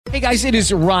Hey guys, it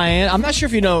is Ryan. I'm not sure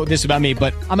if you know this about me,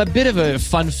 but I'm a bit of a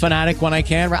fun fanatic when I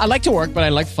can. I like to work, but I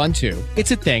like fun too.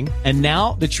 It's a thing. And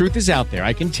now the truth is out there.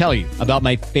 I can tell you about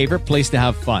my favorite place to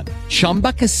have fun.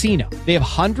 Chumba Casino. They have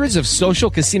hundreds of social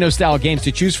casino style games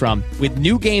to choose from with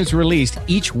new games released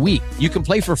each week. You can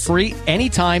play for free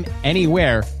anytime,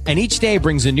 anywhere. And each day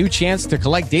brings a new chance to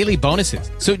collect daily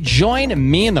bonuses. So join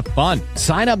me in the fun.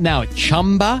 Sign up now at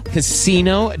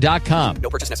ChumbaCasino.com. No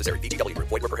purchase necessary. VGW.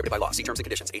 Void where prohibited by law. See terms and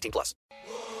conditions. 18+.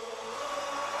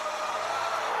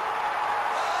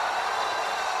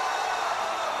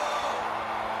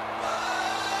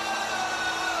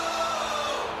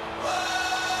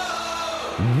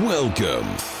 Welcome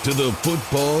to the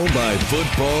Football by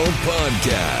Football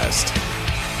podcast.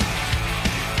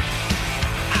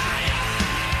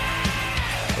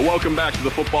 Welcome back to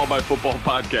the Football by Football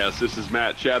podcast. This is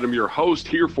Matt Chatham, your host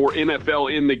here for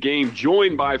NFL in the Game,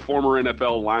 joined by former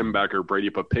NFL linebacker Brady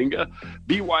Poppinga,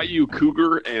 BYU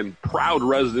Cougar, and proud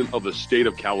resident of the state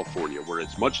of California, where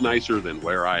it's much nicer than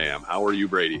where I am. How are you,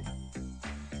 Brady?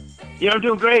 Yeah, I'm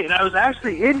doing great. And I was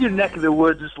actually in your neck of the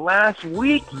woods this last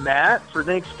week, Matt. For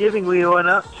Thanksgiving, we went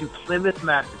up to Plymouth,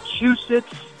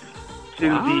 Massachusetts, to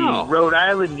the Rhode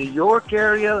Island, New York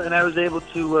area, and I was able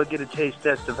to get a taste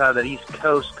test of how that East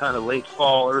Coast kind of late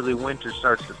fall, early winter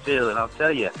starts to feel. And I'll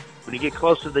tell you, when you get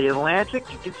close to the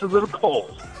Atlantic, it gets a little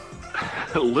cold.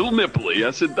 A little nipply,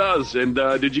 yes it does. And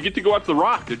did you get to go up the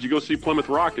Rock? Did you go see Plymouth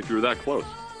Rock if you were that close?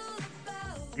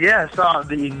 Yeah, I saw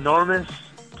the enormous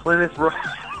Plymouth Rock.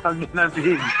 I mean, I'm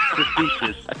being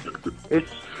facetious.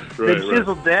 It's been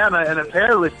chiseled down, and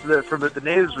apparently from what the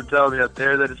natives were telling me up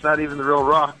there, that it's not even the real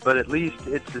rock, but at least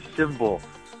it's a symbol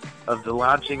of the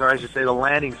launching, or I should say the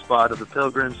landing spot of the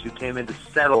pilgrims who came in to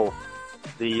settle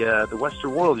the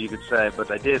Western world, you could say.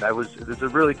 But it's a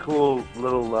really cool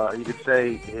little, you could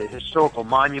say, historical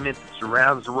monument that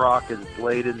surrounds the rock as it's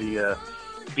laid in the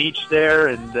beach there,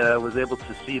 and was able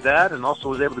to see that, and also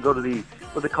was able to go to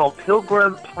what they call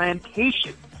Pilgrim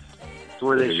Plantation,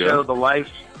 where they show the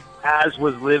life as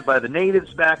was lived by the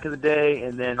natives back in the day,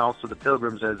 and then also the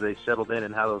pilgrims as they settled in,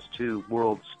 and how those two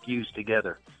worlds fused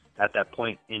together at that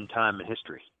point in time in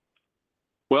history.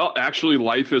 Well, actually,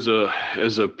 life as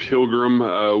a pilgrim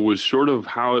was sort of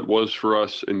how it was for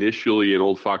us initially in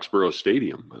Old Foxborough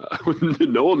Stadium.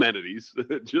 No amenities,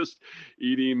 just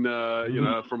eating,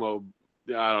 from a.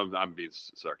 I'm being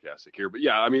sarcastic here, but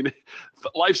yeah, I mean,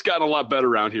 life's gotten a lot better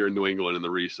around here in New England in the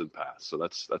recent past, so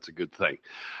that's a good thing.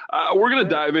 We're going to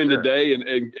dive in today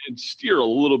and steer a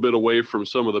little bit away from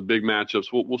some of the big matchups.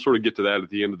 We'll sort of get to that at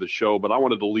the end of the show, but I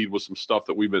wanted to lead with some stuff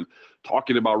that we've been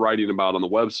talking about, writing about on the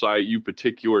website. You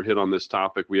particular hit on this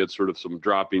topic. We had sort of some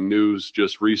dropping news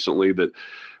just recently that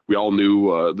we all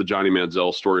knew the Johnny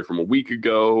Manziel story from a week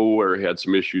ago, where he had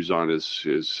some issues on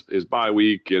his bye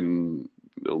week and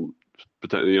the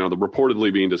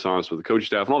reportedly being dishonest with the coaching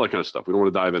staff and all that kind of stuff. We don't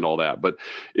want to dive into all that, but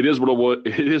it is what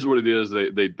it is.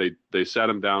 They sat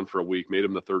him down for a week, made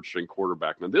him the third string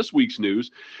quarterback. Now, this week's news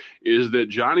is that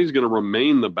Johnny's going to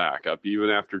remain the backup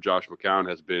even after Josh McCown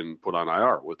has been put on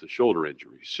IR with a shoulder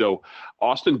injury. So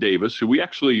Austin Davis, who we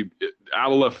actually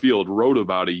out of left field wrote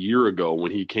about a year ago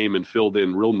when he came and filled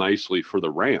in real nicely for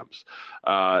the Rams.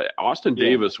 Austin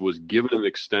Davis was given an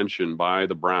extension by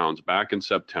the Browns back in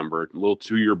September, a little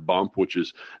 2-year bump, which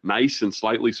is nice and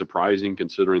slightly surprising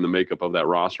considering the makeup of that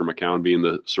roster, McCown being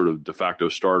the sort of de facto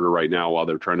starter right now while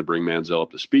they're trying to bring Manziel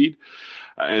up to speed.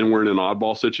 And we're in an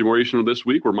oddball situation this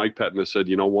week where Mike Pettine has said,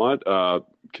 you know what,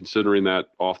 considering that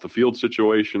off the field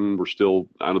situation, we're still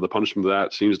out of the punishment of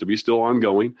that seems to be still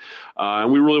ongoing.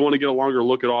 And we really want to get a longer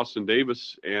look at Austin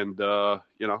Davis. And,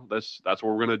 that's what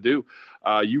we're going to do.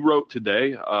 You wrote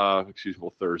today,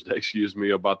 Thursday,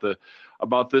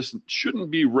 about this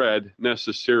shouldn't be read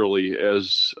necessarily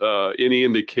as any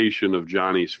indication of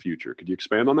Johnny's future. Could you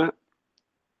expand on that?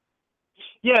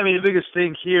 Yeah, I mean, the biggest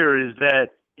thing here is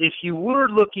that if you were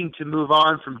looking to move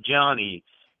on from Johnny,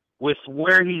 with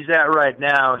where he's at right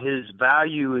now, his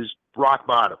value is rock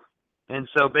bottom. And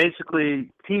so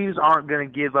basically, teams aren't going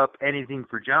to give up anything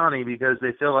for Johnny because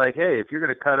they feel like, hey, if you're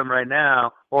going to cut him right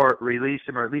now or release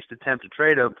him or at least attempt to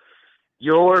trade him,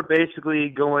 you're basically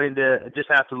going to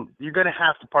you're going to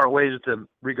have to part ways with him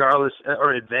regardless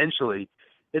or eventually.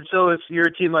 And so if you're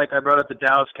a team like I brought up the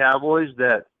Dallas Cowboys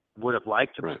that would have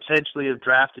liked to potentially have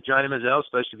drafted Johnny Manziel,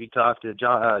 especially if you talk to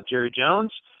Jerry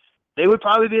Jones, they would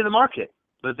probably be in the market.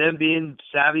 But them being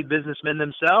savvy businessmen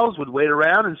themselves would wait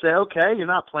around and say, okay, you're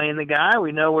not playing the guy.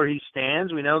 We know where he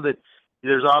stands. We know that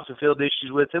there's off-the-field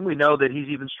issues with him. We know that he's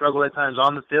even struggled at times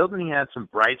on the field, and he had some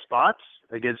bright spots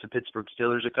against the Pittsburgh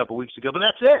Steelers a couple weeks ago. But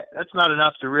that's it. That's not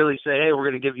enough to really say, hey, we're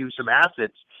going to give you some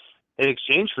assets in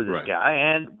exchange for this Right. guy,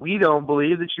 and we don't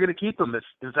believe that you're going to keep him. If,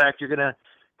 in fact, you're going to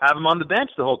have him on the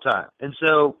bench the whole time. And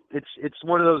so it's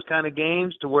one of those kind of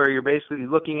games to where you're basically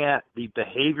looking at the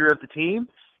behavior of the team,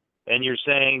 and you're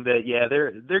saying that, yeah,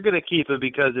 they're going to keep him,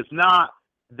 because if not,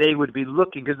 they would be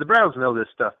looking, because the Browns know this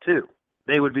stuff too,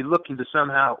 they would be looking to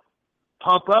somehow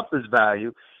pump up his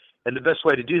value, and the best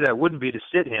way to do that wouldn't be to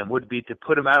sit him, would be to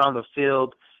put him out on the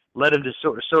field, let him just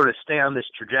sort of stay on this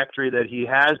trajectory that he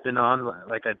has been on,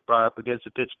 like I brought up against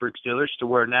the Pittsburgh Steelers, to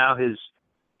where now his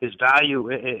value,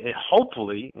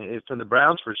 hopefully, from the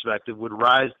Browns' perspective, would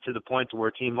rise to the point to where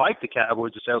a team like the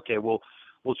Cowboys would say, okay, we'll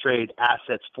trade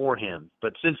assets for him.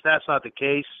 But since that's not the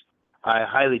case, I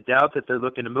highly doubt that they're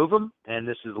looking to move him, and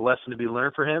this is a lesson to be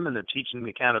learned for him, and they're teaching him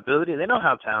accountability. They know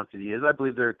how talented he is. I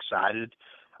believe they're excited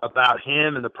about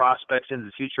him and the prospects in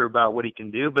the future about what he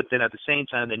can do, but then at the same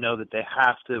time, they know that they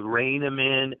have to rein him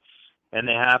in, and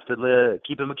they have to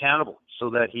keep him accountable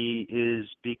so that he is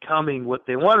becoming what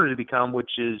they want him to become,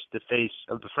 which is the face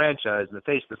of the franchise. And the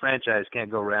face of the franchise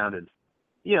can't go around and,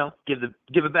 give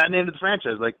a bad name to the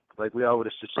franchise like we all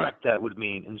would suspect that would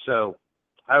mean. And so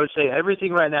I would say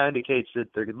everything right now indicates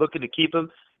that they're looking to keep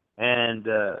him, and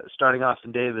starting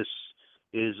Austin Davis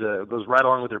goes right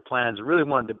along with their plans. They really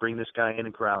wanted to bring this guy in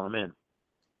and corral him in.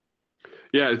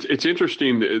 Yeah, it's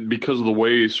interesting because of the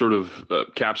way sort of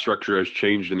cap structure has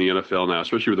changed in the NFL now,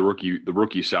 especially with the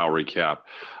rookie salary cap.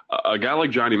 A guy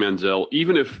like Johnny Manziel,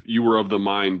 even if you were of the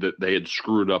mind that they had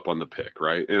screwed up on the pick,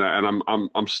 right? And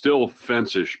I'm still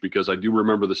fence-ish because I do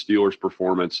remember the Steelers'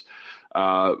 performance.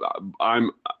 Let's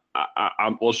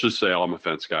just say I'm a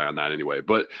fence guy on that anyway.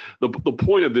 But the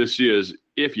point of this is,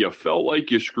 if you felt like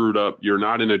you screwed up, you're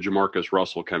not in a Jamarcus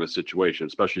Russell kind of situation,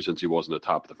 especially since he wasn't the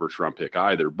top of the first round pick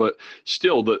either. But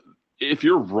still, if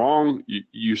you're wrong,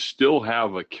 you still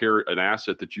have an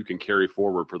asset that you can carry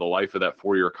forward for the life of that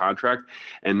 4-year contract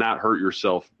and not hurt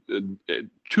yourself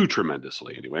too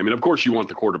tremendously anyway. I mean, of course you want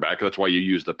the quarterback. That's why you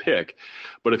use the pick.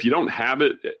 But if you don't have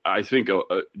it, I think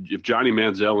if Johnny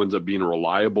Manziel ends up being a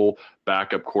reliable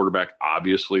backup quarterback,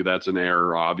 obviously that's an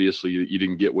error. Obviously you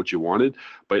didn't get what you wanted,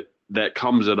 but that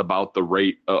comes at about the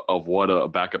rate of what a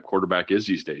backup quarterback is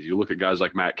these days. You look at guys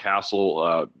like Matt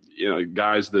Castle,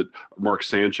 guys that Mark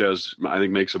Sanchez, I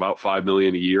think, makes about $5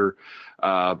 million a year.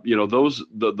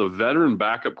 The veteran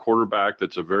backup quarterback,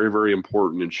 that's a very, very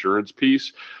important insurance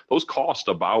piece. Those cost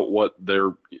about what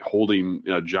they're holding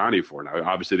Johnny for. Now,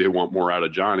 obviously they want more out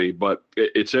of Johnny, but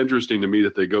it's interesting to me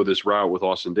that they go this route with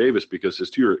Austin Davis because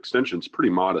his 2-year extension is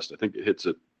pretty modest. I think it hits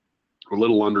at a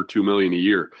little under $2 million a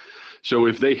year. So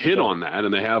if they hit on that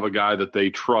and they have a guy that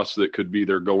they trust that could be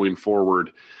their going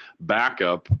forward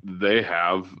backup, they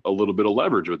have a little bit of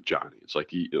leverage with Johnny. It's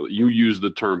like you use the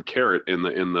term carrot in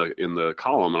the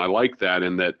column, and I like that,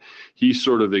 in that he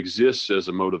sort of exists as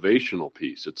a motivational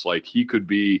piece. It's like he could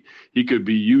be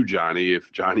you, Johnny,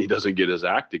 if Johnny doesn't get his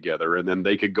act together, and then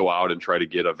they could go out and try to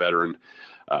get a veteran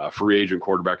free agent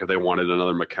quarterback if they wanted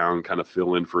another McCown kind of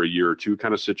fill in for a year or two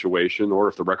kind of situation, or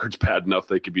if the record's bad enough,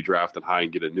 they could be drafted high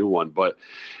and get a new one. But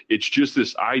it's just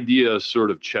this idea of sort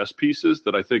of chess pieces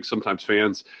that I think sometimes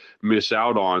fans miss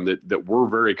out on that we're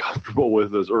very comfortable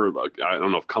with, or I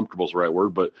don't know if comfortable is the right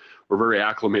word, but we're very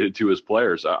acclimated to as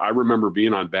players. I remember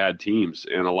being on bad teams,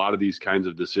 and a lot of these kinds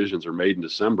of decisions are made in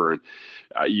December, and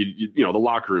the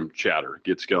locker room chatter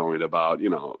gets going about,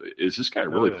 is this guy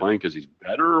really playing because he's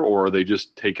better, or are they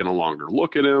just taking a longer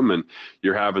look at him? And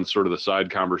you're having sort of the side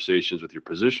conversations with your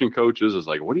position coaches. It's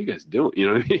like, what are you guys doing? You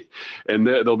know what I mean? And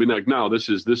they'll be like, no, this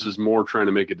is more trying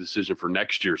to make a decision for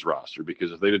next year's roster,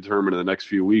 because if they determine in the next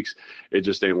few weeks it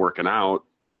just ain't working out,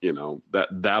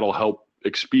 that'll help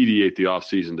expedite the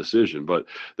offseason decision, but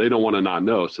they don't want to not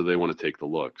know, so they want to take the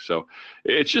look. So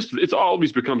it's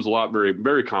always becomes a lot very,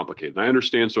 very complicated. And I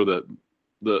understand sort of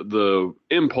the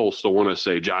impulse to want to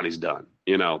say Johnny's done,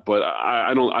 but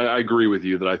I agree with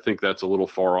you that I think that's a little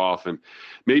far off, and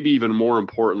maybe even more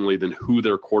importantly than who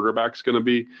their quarterback's going to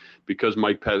be, because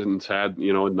Mike Pettine's had,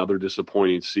 another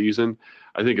disappointing season.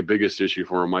 I think a biggest issue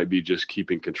for him might be just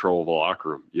keeping control of the locker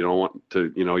room. You don't want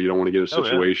to get a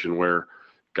situation where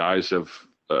guys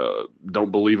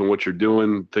don't believe in what you're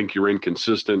doing, think you're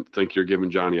inconsistent, think you're giving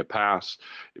Johnny a pass.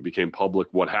 It became public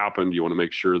what happened. You want to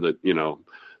make sure that,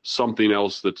 something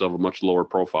else that's of a much lower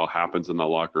profile happens in the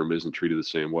locker room isn't treated the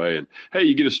same way. And, hey,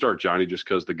 you get to start Johnny just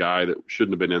because the guy that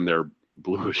shouldn't have been in there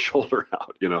blew his shoulder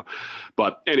out,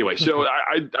 But anyway, so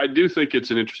I do think it's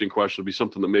an interesting question. It'll be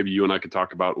something that maybe you and I could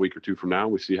talk about a week or two from now.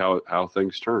 We see how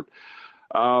things turn.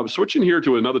 Switching here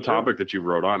to another topic that you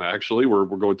wrote on, actually, we're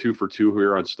going 2 for 2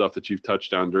 here on stuff that you've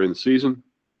touched on during the season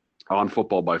on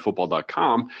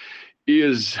footballbyfootball.com.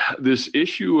 is this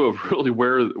issue of really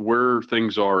where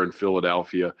things are in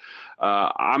Philadelphia.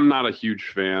 I'm not a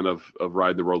huge fan of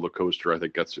riding the roller coaster. I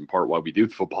think that's in part why we do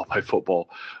football by football.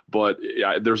 But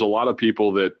there's a lot of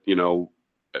people that,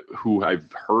 who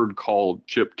I've heard call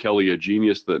Chip Kelly a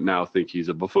genius that now think he's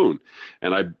a buffoon.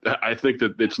 And I think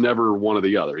that it's never one or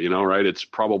the other, right? It's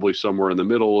probably somewhere in the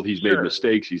middle. He's made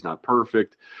mistakes. He's not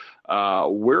perfect.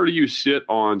 Where do you sit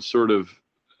on sort of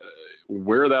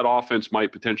where that offense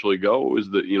might potentially go? Is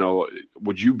that,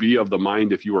 would you be of the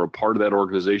mind if you were a part of that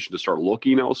organization to start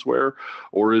looking elsewhere?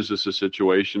 Or is this a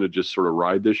situation to just sort of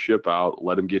ride this ship out,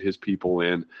 let him get his people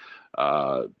in,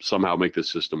 somehow make this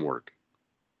system work?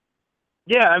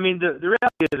 Yeah, I mean, the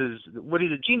reality is what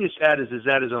he's a genius at is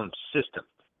at his own system.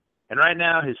 And right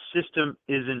now his system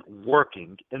isn't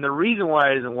working. And the reason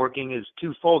why it isn't working is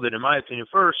twofold, in my opinion.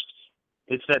 First,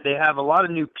 it's that they have a lot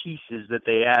of new pieces that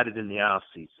they added in the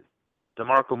offseason.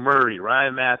 DeMarco Murray,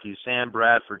 Ryan Matthews, Sam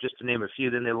Bradford, just to name a few.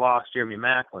 Then they lost Jeremy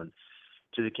Maclin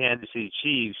to the Kansas City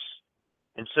Chiefs.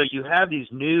 And so you have these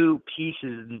new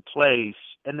pieces in place,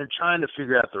 and they're trying to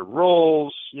figure out their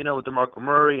roles. With DeMarco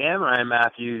Murray and Ryan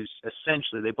Matthews,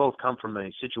 essentially they both come from a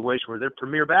situation where they're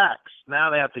premier backs. Now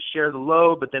they have to share the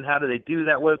load, but then how do they do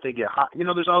that? What if they get hot?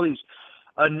 There's all these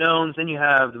unknowns. Then you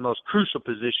have the most crucial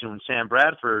position with Sam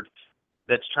Bradford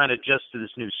that's trying to adjust to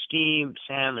this new scheme.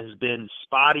 Sam has been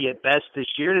spotty at best this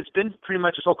year, and it's been pretty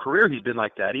much his whole career he's been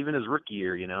like that, even his rookie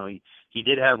year. He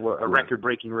did have a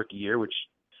record-breaking rookie year, which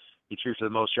he threw for the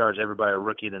most yards ever by a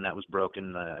rookie. Then that was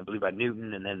broken, I believe, by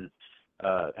Newton, and then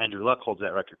Andrew Luck holds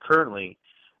that record currently.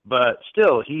 But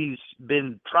still, he's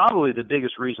been probably the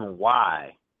biggest reason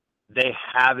why they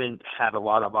haven't had a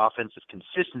lot of offensive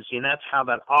consistency, and that's how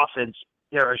that offense,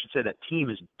 or I should say that team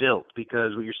is built,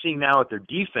 because what you're seeing now with their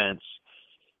defense,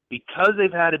 because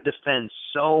they've had to defend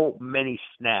so many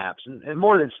snaps, and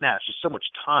more than snaps, just so much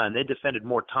time, they defended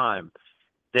more time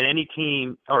than any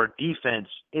team or defense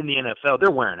in the NFL.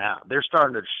 They're wearing out. They're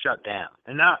starting to shut down.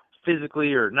 And not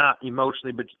physically or not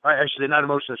emotionally, but actually not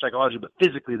emotionally or psychologically, but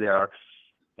physically they are.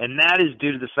 And that is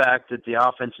due to the fact that the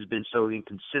offense has been so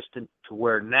inconsistent to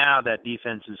where now that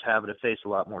defense is having to face a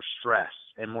lot more stress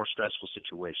and more stressful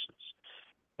situations.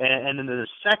 And then the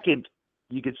second,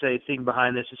 you could say, thing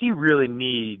behind this is he really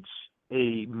needs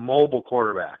a mobile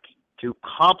quarterback to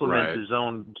complement the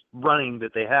zone running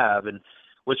that they have. And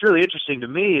what's really interesting to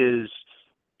me is,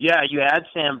 you add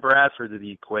Sam Bradford to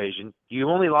the equation. You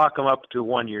only lock him up to a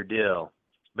one-year deal.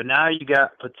 But now you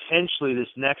got potentially this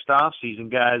next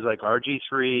offseason guys like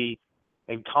RG3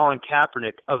 and Colin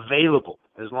Kaepernick available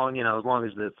as long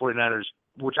as the 49ers,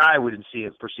 which I wouldn't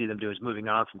foresee them doing, is moving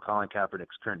on from Colin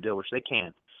Kaepernick's current deal, which they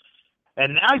can.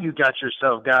 And now you've got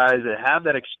yourself guys that have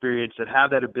that experience, that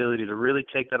have that ability to really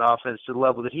take that offense to the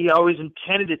level that he always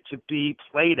intended it to be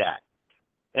played at.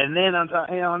 And then on top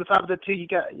of that too, you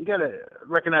got to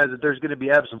recognize that there's going to be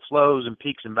ebbs and flows and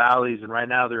peaks and valleys. And right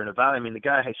now they're in a valley. I mean, the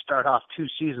guy has started off 2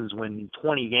 seasons winning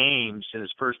 20 games in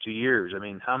his first 2 years. I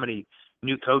mean, how many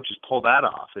new coaches pull that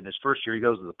off? In his first year, he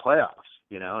goes to the playoffs.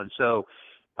 And so,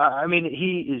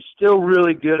 he is still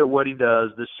really good at what he does.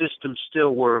 The system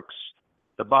still works.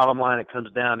 The bottom line, it comes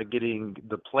down to getting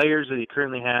the players that he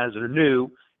currently has that are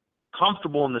new,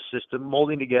 comfortable in the system,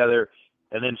 molding together,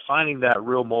 and then finding that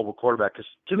real mobile quarterback. Because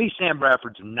to me, Sam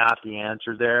Bradford's not the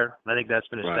answer there. I think that's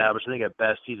been established. I think at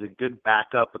best he's a good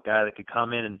backup, a guy that could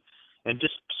come in and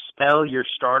just spell your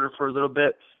starter for a little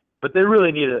bit. But they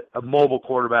really need a mobile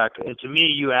quarterback. And to me,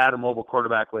 you add a mobile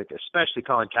quarterback, like especially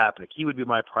Colin Kaepernick, he would be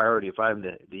my priority if I'm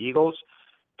the Eagles.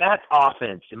 That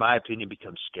offense, in my opinion,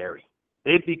 becomes scary.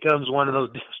 It becomes one of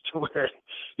those deals to where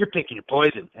you're picking your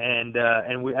poison. And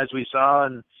as we saw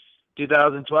in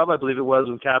 2012, I believe it was,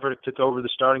 when Kaepernick took over the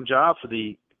starting job for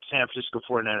the San Francisco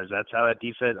 49ers. That's how that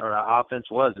defense or offense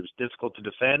was. It was difficult to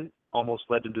defend, almost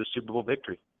led them to a Super Bowl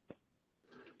victory.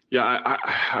 Yeah,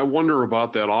 I wonder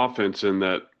about that offense in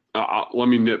that. Let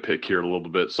me nitpick here a little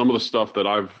bit. Some of the stuff that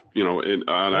I've,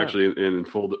 actually in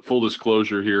full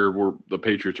disclosure here, the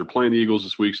Patriots are playing the Eagles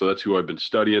this week, so that's who I've been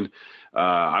studying.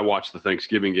 I watched the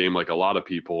Thanksgiving game like a lot of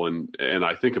people, and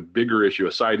I think a bigger issue,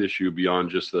 a side issue beyond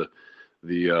just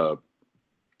the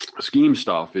scheme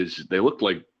stuff is they look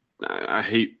like, I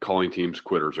hate calling teams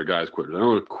quitters or guys quitters. I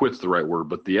don't know if quit's the right word,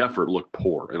 but the effort looked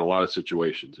poor in a lot of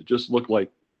situations. It just looked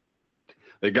like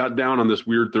they got down on this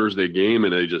weird Thursday game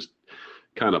and they just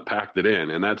kind of packed it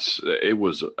in. And it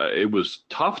was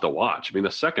tough to watch. I mean,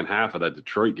 the second half of that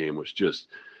Detroit game was just,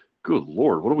 good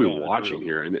Lord, what are we watching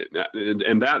here? And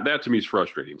that to me is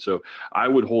frustrating. So I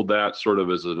would hold that sort of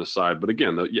as an aside. But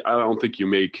again, I don't think you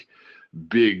make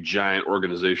big, giant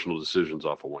organizational decisions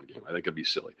off of one game. I think it'd be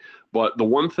silly. But the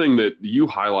one thing that you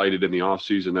highlighted in the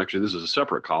offseason, actually, this is a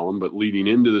separate column, but leading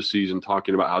into the season,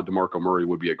 talking about how DeMarco Murray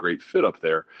would be a great fit up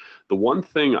there. The one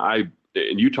thing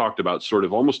and you talked about sort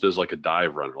of almost as like a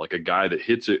dive runner, like a guy that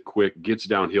hits it quick, gets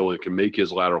downhill, and can make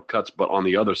his lateral cuts, but on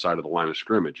the other side of the line of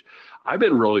scrimmage. I've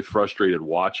been really frustrated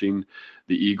watching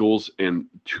the Eagles and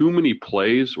too many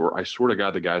plays where I swear to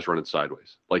God, the guy's running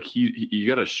sideways. Like you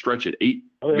got to stretch it 8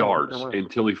 yards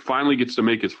until he finally gets to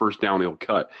make his first downhill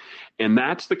cut. And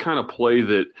that's the kind of play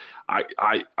that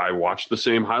I watched the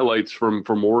same highlights from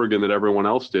Oregon that everyone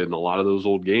else did in a lot of those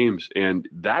old games. And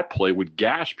that play would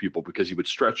gash people because he would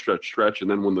stretch.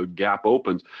 And then when the gap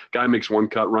opens, guy makes one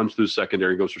cut, runs through the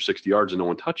secondary, and goes for 60 yards, and no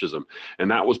one touches him. And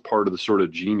that was part of the sort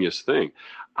of genius thing.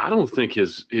 I don't think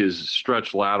his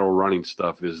stretch lateral running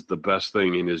stuff is the best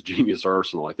thing in his genius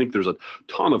arsenal. I think there's a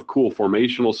ton of cool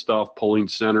formational stuff, pulling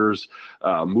centers,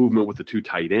 movement with the 2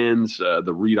 tight ends,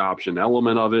 the read option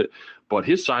element of it. But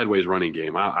his sideways running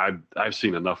game, I've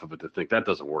seen enough of it to think that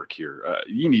doesn't work here.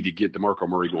 You need to get DeMarco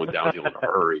Murray going downhill in a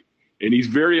hurry. And he's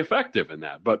very effective in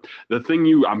that. But the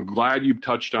thing I'm glad you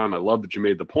touched on, I love that you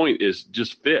made the point, is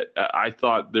just fit. I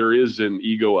thought there is an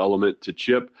ego element to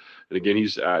Chip. And again,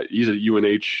 he's a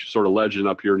UNH sort of legend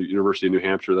up here at the University of New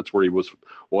Hampshire. That's where he was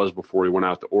before he went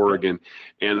out to Oregon.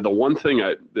 And the one thing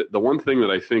that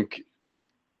I think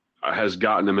has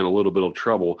gotten him in a little bit of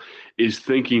trouble is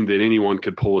thinking that anyone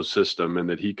could pull his system and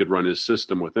that he could run his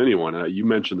system with anyone. You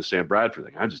mentioned the Sam Bradford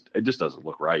thing. It just doesn't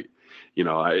look right.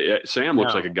 Sam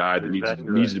looks like a guy that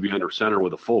needs to be under center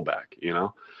with a fullback,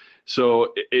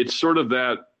 So it's sort of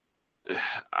that.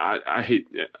 I hate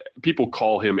people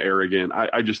call him arrogant.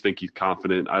 I just think he's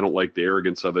confident. I don't like the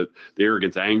arrogance of it, the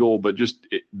arrogance angle, but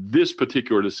this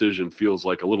particular decision feels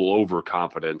like a little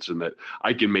overconfidence in that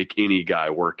I can make any guy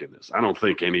work in this. I don't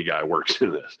think any guy works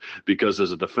in this because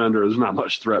as a defender, there's not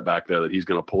much threat back there that he's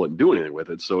going to pull it and do anything with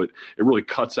it. So it really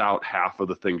cuts out half of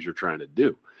the things you're trying to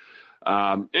do.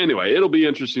 Anyway, it'll be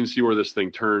interesting to see where this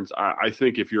thing turns. I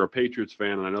think if you're a Patriots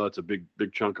fan, and I know that's a big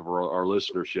chunk of our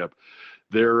listenership,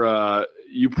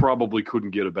 you probably couldn't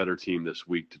get a better team this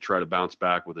week to try to bounce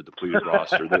back with a depleted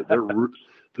roster.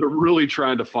 They're really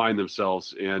trying to find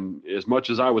themselves. And as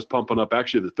much as I was pumping up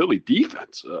actually the Philly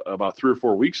defense about 3 or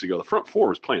 4 weeks ago, the front four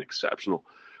was playing exceptional.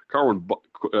 Connor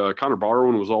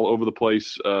Barwin was all over the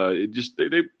place.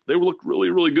 They looked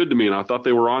really, really good to me, and I thought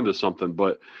they were onto something,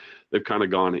 but they've kind of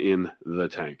gone in the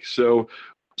tank. So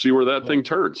see where that thing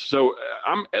turns. So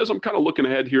as I'm kind of looking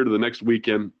ahead here to the next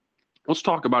weekend, let's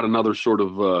talk about another sort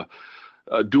of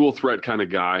dual threat kind of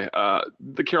guy,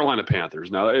 the Carolina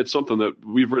Panthers. Now, it's something that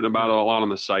we've written about a lot on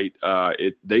the site.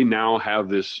 They now have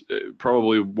this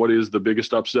probably what is the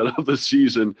biggest upset of the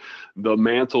season, the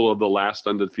mantle of the last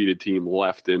undefeated team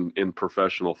left in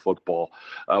professional football.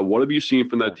 What have you seen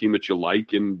from that team that you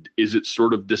like, and is it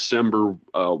sort of December?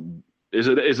 Is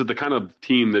it the kind of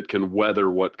team that can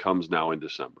weather what comes now in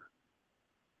December?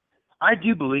 I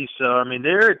do believe so. I mean,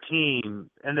 they're a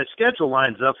team, and the schedule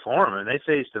lines up for them. And they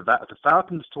faced the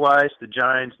Falcons twice, the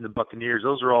Giants, and the Buccaneers.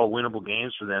 Those are all winnable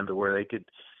games for them, to where they could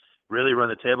really run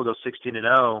the table, go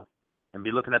 16-0, and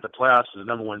be looking at the playoffs as the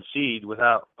number 1 seed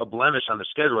without a blemish on their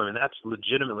schedule. I mean, that's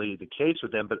legitimately the case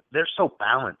with them. But they're so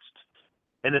balanced.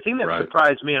 And the thing that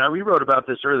surprised me, and we wrote about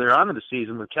this earlier on in the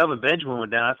season, when Kelvin Benjamin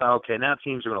went down, I thought, okay, now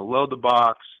teams are going to load the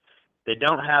box. They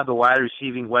don't have the wide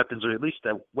receiving weapons, or at least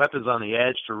the weapons on the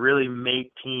edge, to really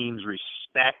make teams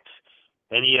respect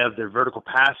any of their vertical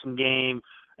passing game.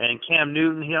 And Cam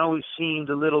Newton, he always seemed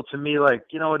a little to me like,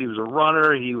 he was a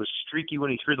runner. He was streaky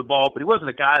when he threw the ball, but he wasn't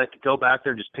a guy that could go back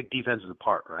there and just pick defenses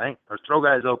apart, right? Or throw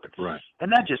guys open. Right.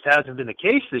 And that just hasn't been the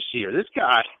case this year. This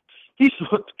guy, he's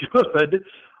looked good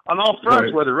on all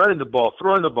fronts, whether running the ball,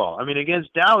 throwing the ball. I mean,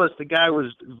 against Dallas, the guy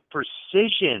was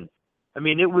precision. I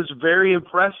mean, it was very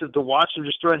impressive to watch him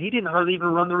just throw. And he didn't hardly even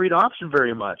run the read option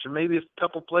very much, or maybe a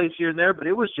couple plays here and there, but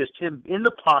it was just him in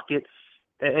the pocket.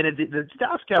 And the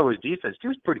Dallas Cowboys defense, he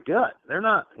was pretty good. They're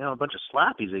not, a bunch of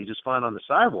slappies that you just find on the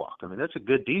sidewalk. I mean, that's a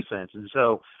good defense. And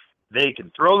so they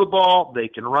can throw the ball. They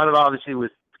can run it, obviously,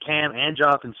 with Cam and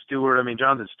Jonathan Stewart. I mean,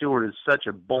 Jonathan Stewart is such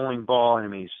a bowling ball. I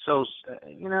mean, he's so,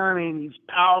 he's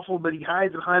powerful, but he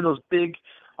hides behind those big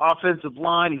offensive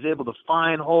line. He's able to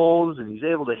find holes, and he's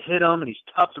able to hit them, and he's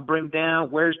tough to bring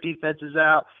down, wears defenses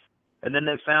out. And then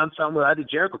they found something. I think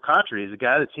Jericho Cotchery is a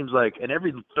guy that seems like in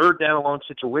every third down and long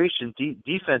situation,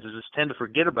 defenses just tend to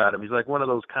forget about him. He's like one of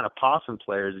those kind of possum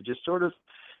players that just sort of,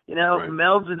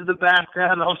 melds into the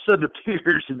background and all of a sudden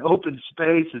appears in open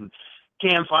space, and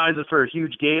Cam finds it for a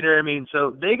huge gator. I mean,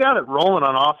 so they got it rolling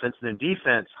on offense, and then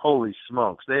defense, holy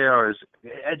smokes. They are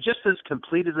just as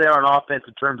complete as they are on offense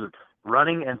in terms of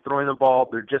running and throwing the ball.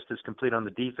 They're just as complete on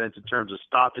the defense in terms of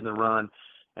stopping the run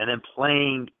and then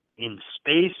playing in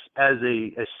space as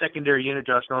a secondary unit.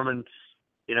 Josh Norman,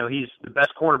 he's the best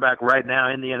cornerback right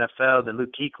now in the NFL than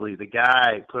Luke Kuechly. The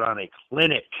guy put on a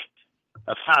clinic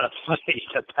of how to play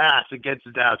to pass against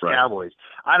the Dallas Cowboys.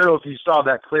 I don't know if you saw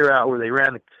that clear out where they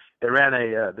ran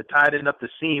the tight end up the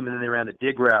seam and then they ran the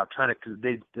dig route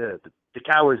the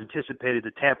Cowboys anticipated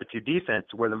the Tampa 2 defense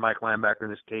where the Mike linebacker, in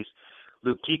this case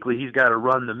Luke Kuechly, he's got to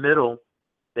run the middle.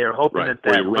 They were hoping that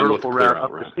vertical route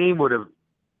up the seam would have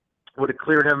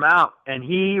cleared him out, and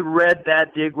he read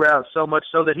that dig route so much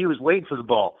so that he was waiting for the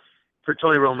ball for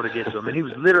Tony Romo to get to him, and he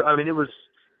was literally. I mean, it was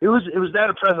that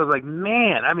impressive. I was like,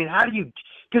 man, I mean, how do you?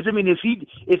 Because I mean, if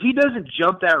he doesn't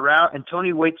jump that route, and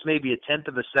Tony waits maybe a tenth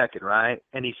of a second, right,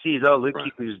 and he sees, oh, Luke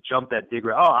Kuechly just jumped that dig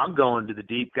route. Oh, I'm going to the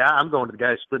deep guy. I'm going to the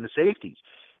guy splitting the safeties.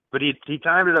 But he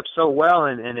timed it up so well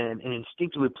and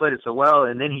instinctively played it so well,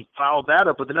 and then he followed that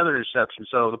up with another interception.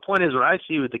 So the point is, what I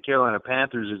see with the Carolina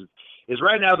Panthers is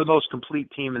right now the most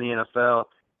complete team in the NFL.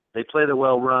 They play the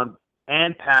well-run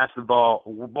and pass the ball,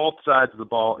 both sides of the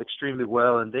ball, extremely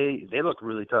well, and they look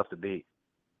really tough to beat.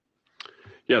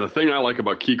 Yeah, the thing I like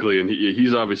about Kuechly, and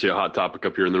he's obviously a hot topic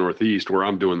up here in the Northeast where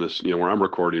I'm doing this, where I'm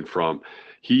recording from.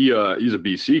 He's a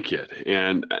BC kid,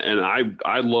 and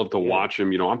I love to watch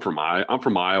him. I'm from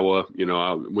Iowa.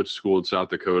 I went to school in South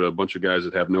Dakota. A bunch of guys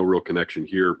that have no real connection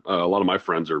here. A lot of my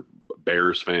friends are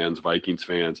Bears fans, Vikings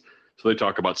fans, so they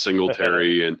talk about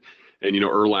Singletary and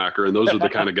Urlacher, and those are the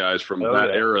kind of guys from that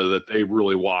era that they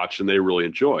really watch and they really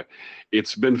enjoy.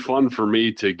 It's been fun for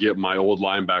me to get my old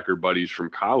linebacker buddies from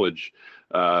college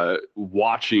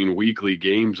watching weekly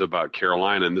games about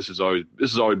Carolina, and this has always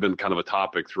been kind of a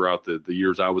topic throughout the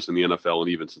years I was in the NFL, and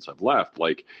even since I've left.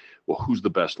 Like, well, who's the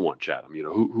best one, Chatham?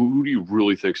 Who do you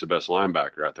really think's the best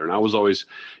linebacker out there? And I was always,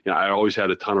 I always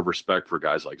had a ton of respect for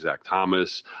guys like Zach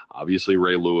Thomas, obviously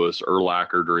Ray Lewis,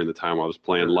 Urlacher during the time I was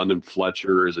playing. London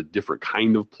Fletcher is a different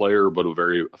kind of player, but a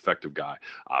very effective guy.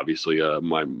 Obviously,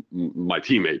 my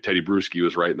teammate Teddy Bruschi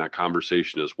was right in that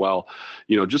conversation as well.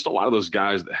 Just a lot of those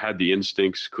guys that had the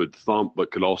instincts, could thump, but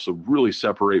could also really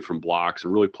separate from blocks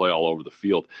and really play all over the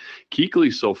field.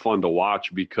 Kuechly's so fun to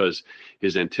watch because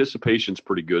his anticipation's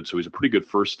pretty good. So he's a pretty good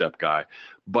first step guy,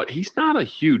 but he's not a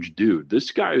huge dude.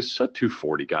 This guy is a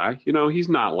 240 guy. He's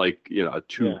not like,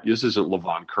 this isn't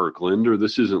Levon Kirkland, or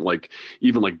this isn't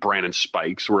even like Brandon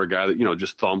Spikes, where a guy that,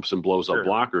 just thumps and blows up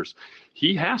blockers.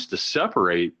 He has to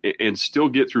separate and still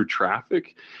get through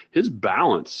traffic. His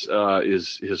balance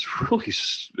is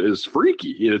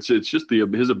freaky. It's just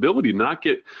his ability to not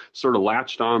get sort of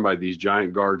latched on by these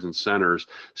giant guards and centers,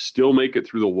 still make it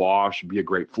through the wash, be a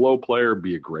great flow player,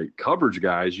 be a great coverage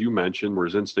guy, as you mentioned, where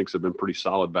his instincts have been pretty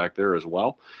solid back there as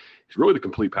well. He's really the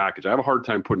complete package. I have a hard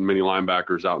time putting many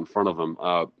linebackers out in front of him.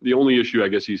 The only issue I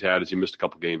guess he's had is he missed a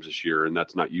couple games this year, and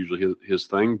that's not usually his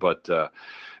thing, but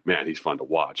man, he's fun to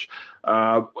watch.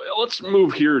 Let's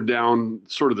move here down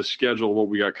sort of the schedule, what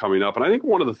we got coming up. And I think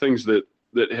one of the things that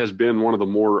has been one of the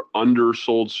more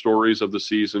undersold stories of the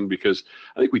season, because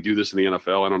I think we do this in the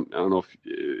NFL. I don't know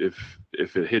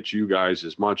if it hits you guys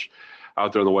as much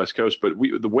out there on the West Coast, but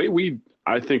the way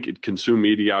I think it consume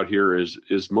media out here is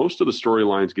most of the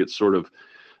storylines get sort of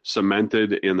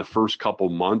cemented in the first couple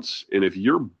months. And if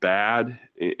you're bad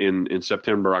in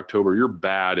September, October, you're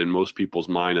bad in most people's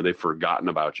mind, and they've forgotten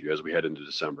about you as we head into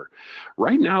December.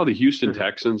 Right now, the Houston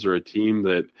Texans are a team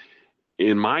that,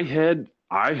 in my head,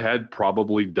 I had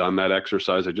probably done that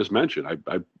exercise I just mentioned.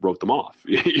 I wrote them off.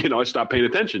 I stopped paying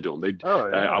attention to them.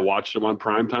 I watched them on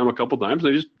primetime a couple times.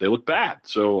 They look bad.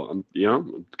 So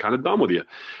I'm kind of done with you,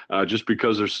 just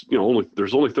because there's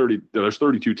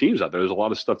 32 teams out there. There's a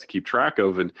lot of stuff to keep track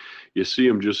of, and you see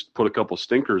them just put a couple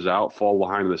stinkers out, fall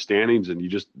behind in the standings,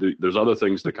 and there's other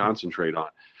things to concentrate on.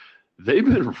 They've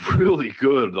been really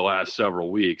good the last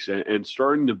several weeks and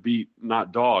starting to beat,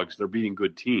 not dogs, they're beating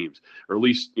good teams, or at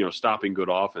least, stopping good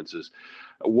offenses.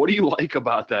 What do you like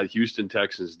about that Houston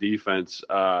Texans defense?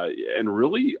 And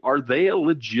really, are they a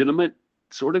legitimate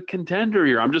sort of contender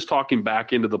here? I'm just talking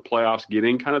back into the playoffs, get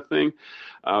in kind of thing.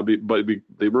 But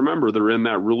they remember they're in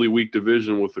that really weak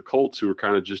division with the Colts, who are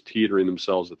kind of just teetering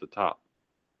themselves at the top.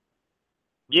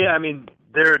 Yeah,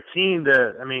 they're a team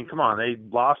that, come on, they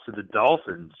lost to the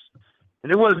Dolphins.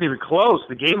 And it wasn't even close.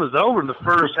 The game was over in the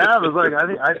first half. It was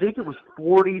I think it was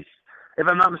 40, if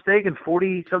I'm not mistaken,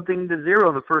 40-something to 0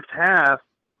 in the first half.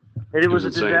 And it was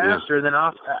a disaster. And then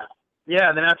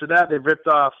after that, they ripped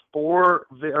off four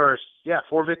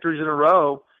victories in a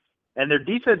row. And their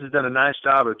defense has done a nice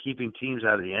job of keeping teams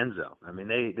out of the end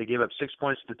zone. They gave up 6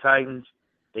 points to the Titans.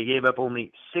 They gave up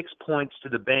only 6 points to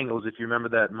the Bengals. If you remember,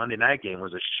 that Monday night game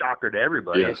was a shocker to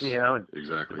everybody. Yes, and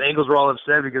exactly. The Bengals were all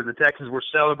upset because the Texans were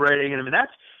celebrating. And I mean,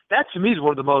 that to me is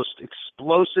one of the most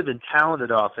explosive and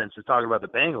talented offenses, talking about the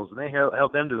Bengals. And they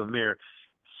held them to a mere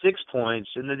 6 points.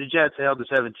 And then the Jets held to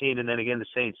 17, and then again the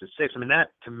Saints to 6. I mean, that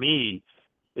to me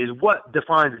is what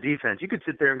defines the defense. You could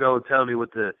sit there and go and tell me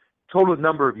what the total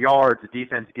number of yards the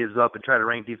defense gives up and try to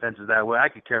rank defenses that way. I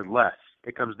could care less.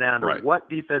 It comes down to what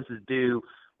defenses do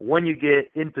when you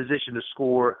get in position to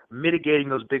score, mitigating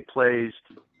those big plays.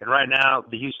 And right now,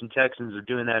 the Houston Texans are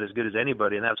doing that as good as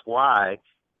anybody, and that's why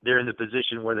they're in the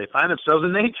position where they find themselves,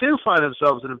 and they too find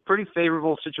themselves in a pretty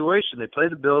favorable situation. They play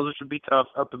the Bills, which would be tough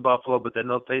up in Buffalo, but then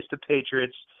they'll face the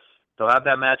Patriots. They'll have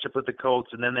that matchup with the Colts,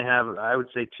 and then they have, I would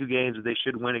say, 2 games that they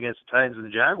should win against the Titans and the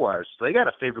Jaguars. So they got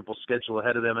a favorable schedule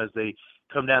ahead of them as they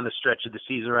come down the stretch of the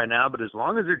season right now. But as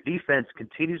long as their defense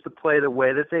continues to play the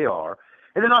way that they are,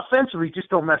 and then offensively, just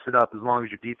don't mess it up as long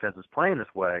as your defense is playing this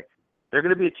way, they're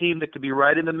going to be a team that could be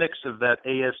right in the mix of that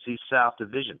AFC South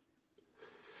division.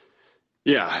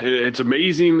 Yeah, it's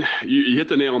amazing. You hit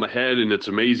the nail on the head, and it's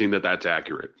amazing that that's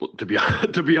accurate, to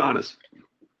be honest.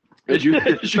 As you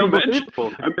mentioned,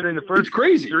 the first it's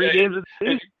crazy. 3 games of the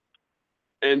season.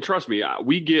 And trust me,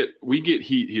 we get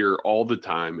heat here all the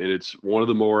time, and it's one of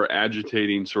the more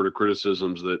agitating sort of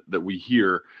criticisms that we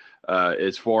hear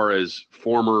as far as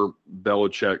former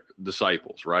Belichick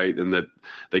disciples, right? And that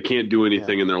they can't do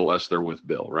anything unless they're with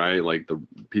Bill, right? Like the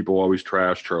people always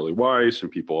trash Charlie Weiss, and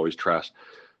people always trash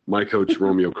my coach,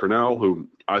 Romeo Crennel, who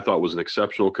I thought was an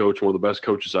exceptional coach, one of the best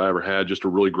coaches I ever had, just a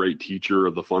really great teacher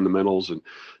of the fundamentals and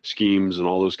schemes and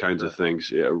all those kinds of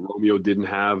things. Yeah, Romeo didn't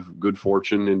have good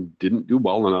fortune and didn't do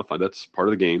well enough. That's part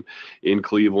of the game in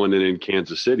Cleveland and in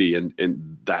Kansas City. And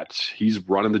he's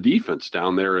running the defense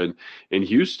down there in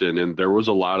Houston. And there was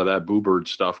a lot of that Boo Bird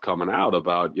stuff coming out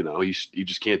about, he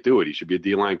just can't do it. He should be a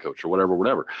D-line coach or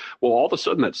whatever. Well, all of a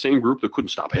sudden that same group that couldn't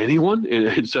stop anyone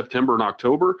in September and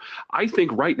October, I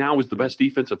think right now is the best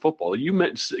defense in football. You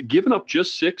meant giving up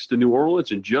just 6 to New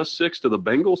Orleans and just 6 to the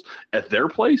Bengals at their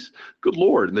place. Good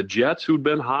Lord. And the Jets, who'd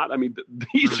been hot. I mean,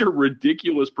 these are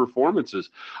ridiculous performances.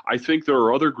 I think there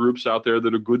are other groups out there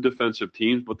that are good defensive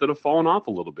teams, but that have fallen off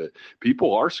a little bit.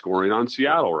 People are scoring on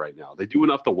Seattle right now. They do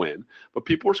enough to win, but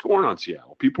people are scoring on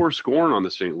Seattle. People are scoring on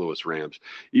the St. Louis Rams.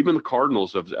 Even the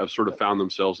Cardinals have sort of found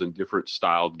themselves in different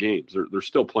styled games. They're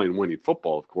still playing winning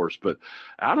football, of course, but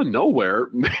out of nowhere,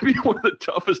 maybe one of the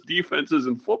toughest defenses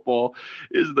in football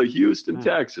is the Houston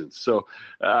Texans. So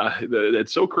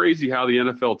it's so crazy how the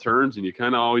NFL turns, and you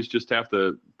kind of always just have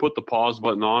to put the pause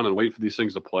button on and wait for these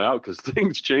things to play out because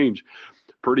things change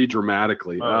pretty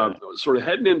dramatically. Sort of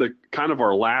heading into kind of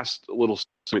our last little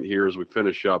segment here as we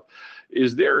finish up,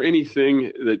 is there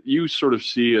anything that you sort of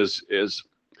see as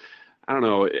I don't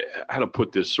know how to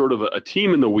put this, sort of a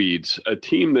team in the weeds, a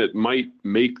team that might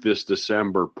make this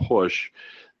December push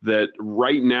that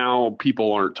right now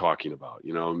people aren't talking about,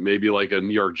 maybe like a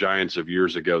New York Giants of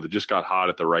years ago that just got hot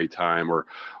at the right time,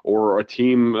 or a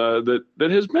team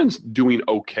that has been doing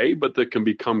okay, but that can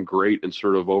become great and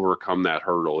sort of overcome that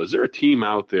hurdle. Is there a team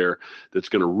out there that's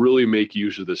going to really make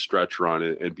use of this stretch run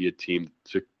and be a team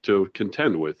to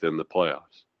contend with in the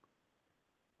playoffs?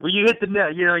 Well, you hit the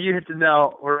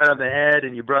nail right on the head,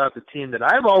 and you brought up the team that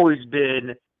I've always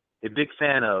been a big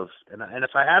fan of. And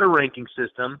if I had a ranking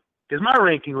system, because my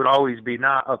ranking would always be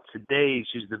not up to date,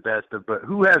 who's the best, but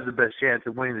who has the best chance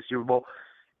of winning the Super Bowl,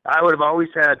 I would have always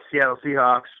had Seattle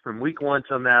Seahawks from week 1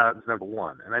 till now as number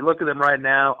 1. And I look at them right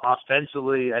now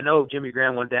offensively. I know Jimmy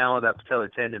Graham went down with that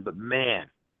patellar tendon, but man,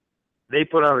 they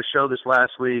put on a show this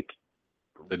last week.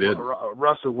 They did.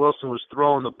 Russell Wilson was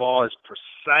throwing the ball as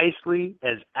precisely,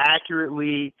 as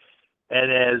accurately, and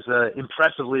as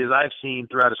impressively as I've seen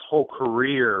throughout his whole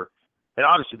career. And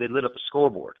obviously, they lit up the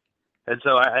scoreboard. And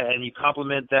so, and you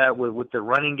complement that with what the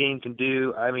running game can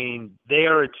do. I mean, they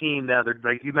are a team now. They're,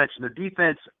 like you mentioned, their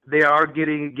defense, they are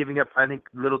giving up, I think,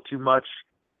 a little too much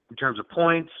in terms of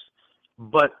points,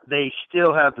 but they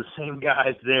still have the same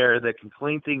guys there that can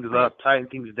clean things up, tighten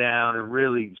things down, and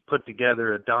really put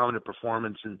together a dominant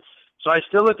performance. And so I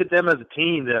still look at them as a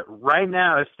team that right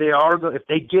now, if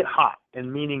they get hot,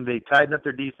 and meaning they tighten up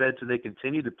their defense and they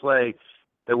continue to play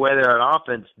the way they're on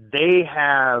offense, they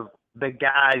have the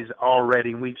guys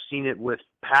already, and we've seen it with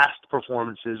past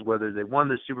performances, whether they won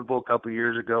the Super Bowl a couple of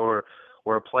years ago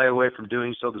or a play away from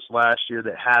doing so this last year,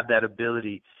 that have that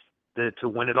ability to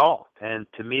win it all. And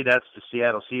to me, that's the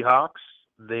Seattle Seahawks.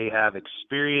 They have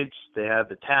experience, they have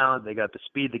the talent, they got the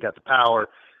speed, they got the power.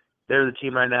 They're the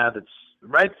team right now that's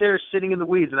right there sitting in the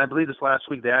weeds. And I believe this last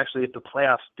week, they actually, if the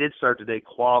playoffs did start today,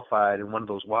 qualified in one of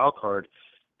those wild card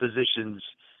positions.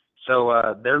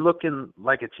 So they're looking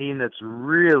like a team that's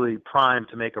really primed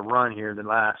to make a run here in the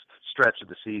last stretch of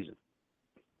the season.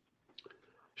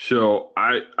 So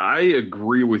I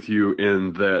agree with you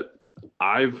in that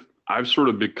I've sort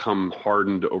of become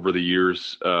hardened over the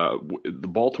years. The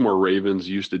Baltimore Ravens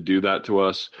used to do that to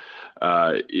us.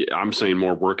 I'm saying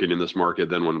more working in this market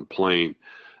than when playing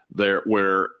there,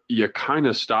 where you kind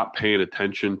of stop paying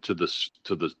attention to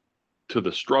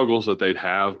the struggles that they'd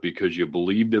have because you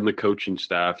believed in the coaching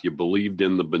staff, you believed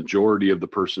in the majority of the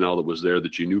personnel that was there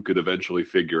that you knew could eventually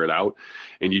figure it out,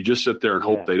 and you just sit there and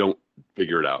hope they don't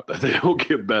figure it out, that they don't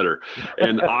get better.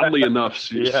 And oddly enough,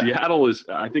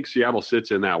 I think Seattle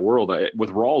sits in that world.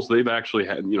 With Rawls, they've actually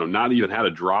had, not even had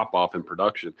a drop off in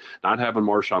production, not having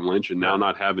Marshawn Lynch and now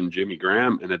not having Jimmy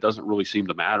Graham, and it doesn't really seem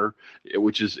to matter,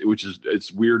 which is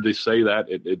it's weird to say that.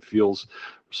 It feels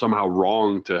somehow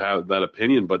wrong to have that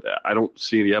opinion, but I don't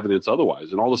see any evidence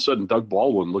otherwise. And all of a sudden, Doug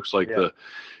Baldwin looks like the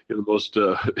most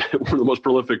one of the most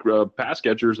prolific pass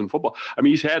catchers in football. I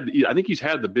mean, I think he's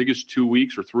had the biggest 2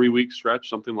 weeks or 3 week stretch,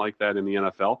 something like that, in the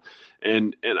NFL.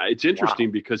 And it's interesting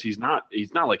because he's not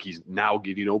like he's now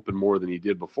getting open more than he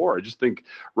did before. I just think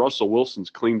Russell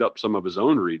Wilson's cleaned up some of his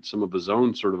own reads, some of his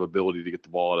own sort of ability to get the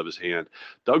ball out of his hand.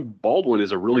 Doug Baldwin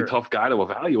is a really tough guy to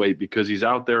evaluate because he's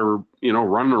out there,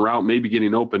 running around, maybe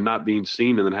getting open, not being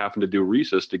seen, and then having to do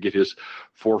recess to get his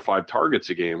 4 or 5 targets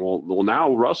a game. Well,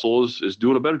 now Russell is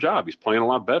doing a better job. He's playing a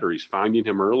lot better. He's finding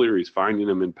him earlier. He's finding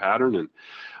him in pattern, and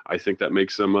I think that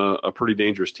makes them a pretty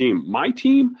dangerous team. My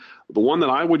team, the one that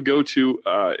I would go to,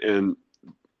 and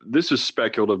this is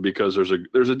speculative because there's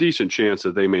a decent chance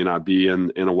that they may not be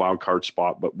in a wild card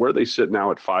spot, but where they sit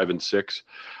now at 5-6,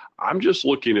 I'm just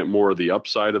looking at more of the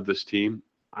upside of this team.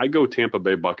 I go Tampa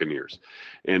Bay Buccaneers,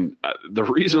 and the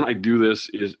reason I do this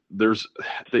is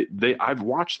I've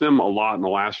watched them a lot in the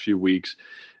last few weeks,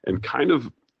 and kind of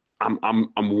I'm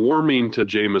warming to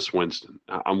Jameis Winston.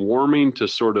 I'm warming to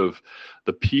sort of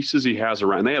the pieces he has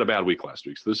around. And they had a bad week last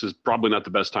week, so this is probably not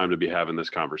the best time to be having this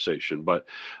conversation. But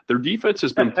their defense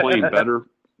has been playing better,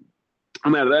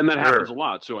 and that happens a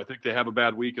lot. So I think they have a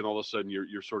bad week, and all of a sudden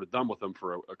you're sort of done with them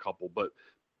for a couple. But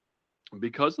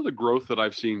because of the growth that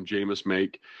I've seen Jameis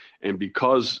make, and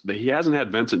because he hasn't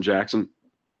had Vincent Jackson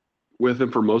with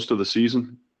him for most of the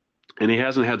season, and he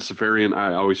hasn't had Safarian.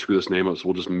 I always screw this name up, so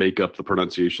we'll just make up the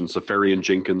pronunciation. Safarian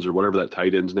Jenkins, or whatever that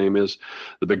tight end's name is,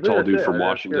 the big tall dude from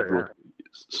Washington,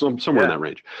 somewhere in that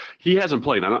range. He hasn't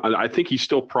played. I think he's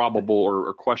still probable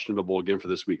or questionable again for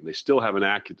this week, and they still haven't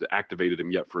activated him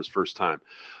yet for his first time.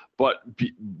 But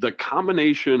the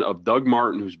combination of Doug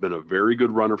Martin, who's been a very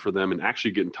good runner for them and actually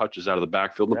getting touches out of the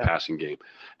backfield in the passing game,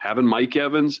 having Mike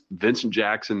Evans, Vincent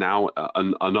Jackson now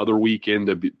another week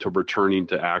to returning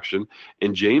to action,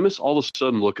 and Jameis all of a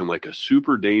sudden looking like a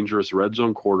super dangerous red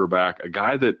zone quarterback, a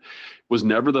guy that was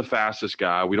never the fastest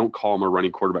guy. We don't call him a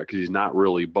running quarterback because he's not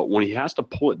really, but when he has to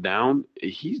pull it down,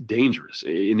 he's dangerous.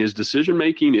 And his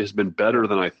decision-making has been better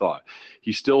than I thought.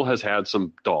 He still has had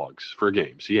some dogs for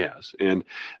games. He has. And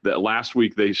that last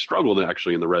week they struggled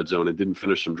actually in the red zone and didn't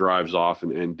finish some drives off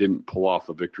and didn't pull off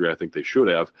a victory I think they should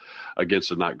have against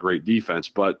a not great defense.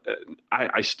 But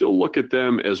I still look at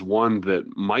them as one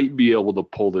that might be able to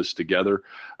pull this together.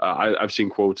 I've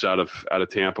seen quotes out of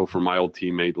Tampa from my old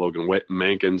teammate Logan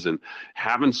Mankins, and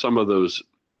having some of those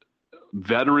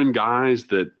veteran guys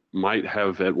that might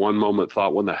have at one moment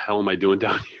thought, what the hell am I doing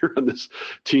down here on this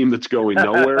team that's going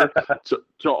nowhere?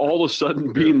 So all of a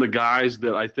sudden being the guys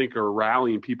that I think are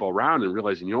rallying people around and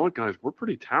realizing, you know what, guys, we're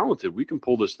pretty talented. We can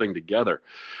pull this thing together.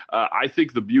 I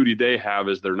think the beauty they have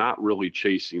is they're not really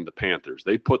chasing the Panthers.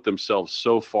 They put themselves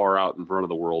so far out in front of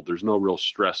the world. There's no real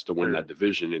stress to win that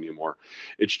division anymore.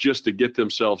 It's just to get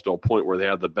themselves to a point where they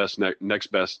have the best next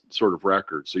best sort of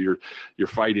record. So you're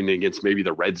fighting against maybe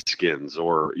the Redskins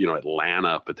or,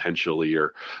 Atlanta potentially,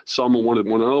 or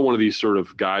another one of these sort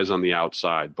of guys on the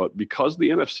outside. But because the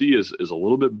NFC is a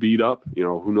little bit beat up,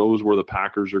 who knows where the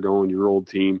Packers are going, your old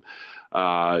team.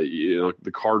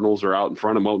 The Cardinals are out in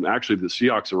front of them. Actually, the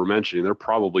Seahawks that we're mentioning, they're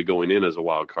probably going in as a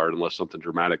wild card unless something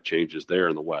dramatic changes there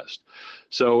in the West.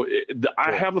 So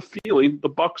I have a feeling the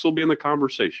Bucs will be in the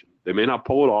conversation. They may not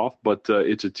pull it off, but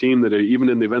it's a team that even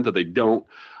in the event that they don't,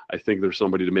 I think there's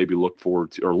somebody to maybe look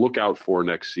forward to or look out for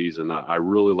next season. I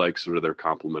really like sort of their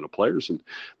complement of players, and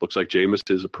looks like Jameis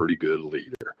is a pretty good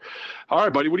leader. All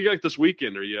right, buddy, what do you got this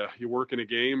weekend? Are you working a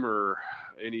game or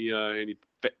any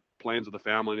plans with the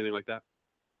family, anything like that?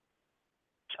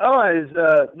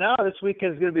 Now this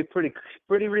weekend is going to be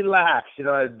pretty relaxed.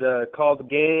 I'd called the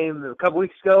game a couple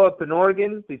weeks ago up in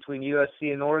Oregon between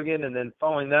USC and Oregon, and then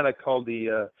following that I called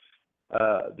the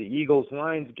the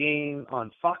Eagles-Lions game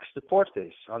on Fox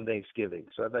Deportes on Thanksgiving.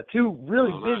 So I've had 2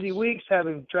 really busy weeks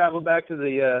having traveled back to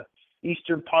the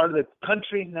eastern part of the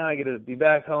country. Now I get to be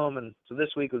back home, and so this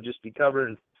week will just be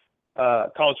covering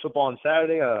college football on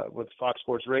Saturday with Fox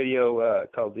Sports Radio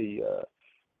called the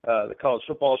college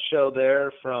football show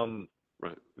there from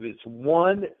it's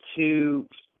 1 to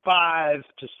 5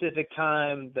 Pacific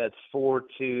time. That's 4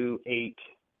 to 8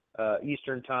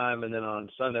 Eastern time, and then on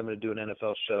Sunday I'm going to do an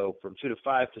NFL show from 2 to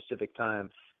 5 Pacific time,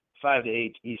 5 to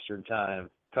 8 Eastern time,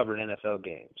 covering NFL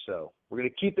games. So we're going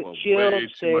to keep it chill,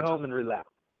 stay home, and relax.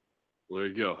 Well, there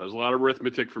you go. There's a lot of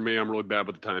arithmetic for me. I'm really bad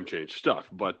with the time change stuff,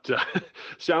 but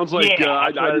sounds like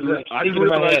I didn't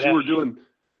realize you were doing.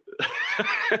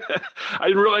 I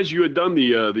didn't realize you had done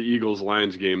the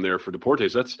Eagles-Lions game there for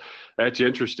Deportes. That's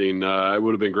interesting. It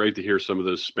would have been great to hear some of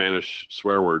those Spanish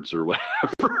swear words or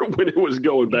whatever when it was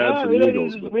going bad for the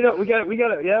Eagles. We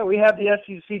have the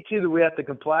SEC too that we have to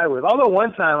comply with. Although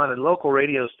one time on a local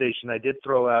radio station, I did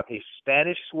throw out a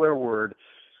Spanish swear word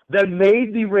that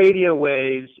made the radio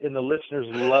waves, and the listeners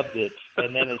loved it.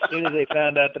 And then as soon as they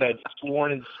found out that I'd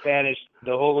sworn in Spanish,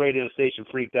 the whole radio station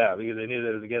freaked out because they knew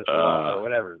that it was against the law or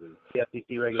whatever. The SEC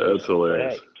regulation. That's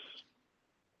hilarious. Hey,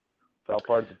 it's all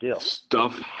part of the deal.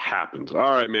 Stuff happens.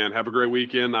 All right, man. Have a great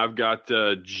weekend. I've got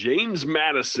James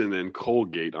Madison and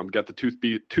Colgate. I've got the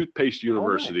Toothpaste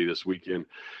University this weekend.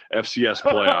 FCS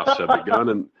playoffs have begun.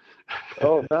 And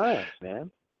oh, nice, man.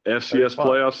 FCS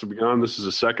playoffs have begun. This is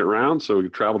the second round, so we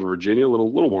travel to Virginia. A little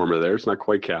warmer there. It's not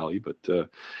quite Cali, but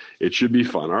it should be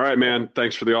fun. All right, man.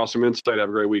 Thanks for the awesome insight. Have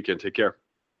a great weekend. Take care.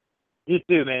 You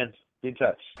too, man. Be in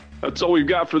touch. That's all we've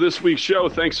got for this week's show.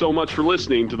 Thanks so much for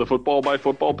listening to the Football by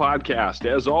Football podcast.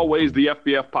 As always, the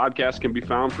FBF podcast can be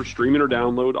found for streaming or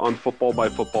download on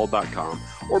footballbyfootball.com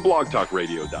or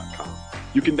blogtalkradio.com.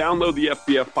 You can download the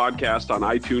FBF podcast on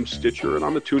iTunes, Stitcher, and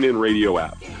on the TuneIn Radio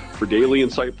app. For daily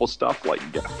insightful stuff like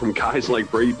from guys like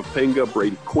Brady Poppinga,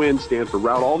 Brady Quinn, Stanford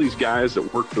Route, all these guys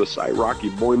that work for the site, Rocky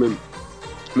Boyman,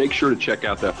 make sure to check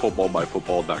out that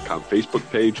footballbyfootball.com Facebook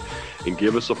page and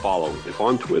give us a follow. If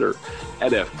on Twitter,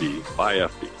 at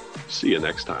FBbyFB. See you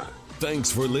next time. Thanks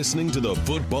for listening to the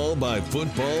Football by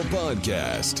Football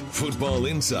podcast. Football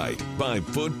insight by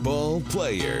football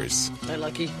players. Night,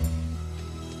 Lucky.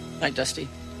 Night, Dusty.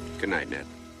 Good night, Ned.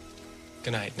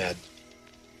 Good night, Ned.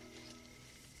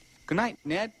 Good night,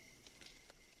 Ned.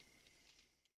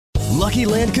 Lucky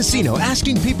Land Casino,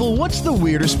 asking people, what's the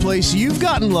weirdest place you've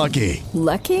gotten lucky?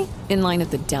 Lucky? In line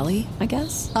at the deli, I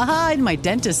guess? Aha, in my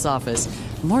dentist's office.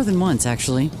 More than once,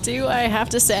 actually. Do I have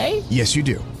to say? Yes, you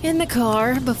do. In the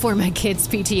car before my kids'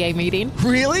 PTA meeting.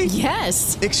 Really?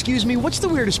 Yes. Excuse me, what's the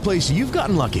weirdest place you've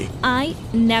gotten lucky? I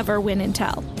never win and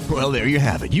tell. Well, there you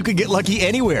have it. You can get lucky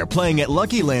anywhere, playing at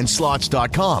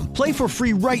LuckyLandSlots.com. Play for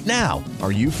free right now.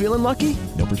 Are you feeling lucky?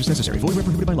 No purchase necessary. Void where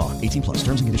prohibited by law. 18+.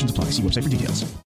 Terms and conditions apply. See website for details.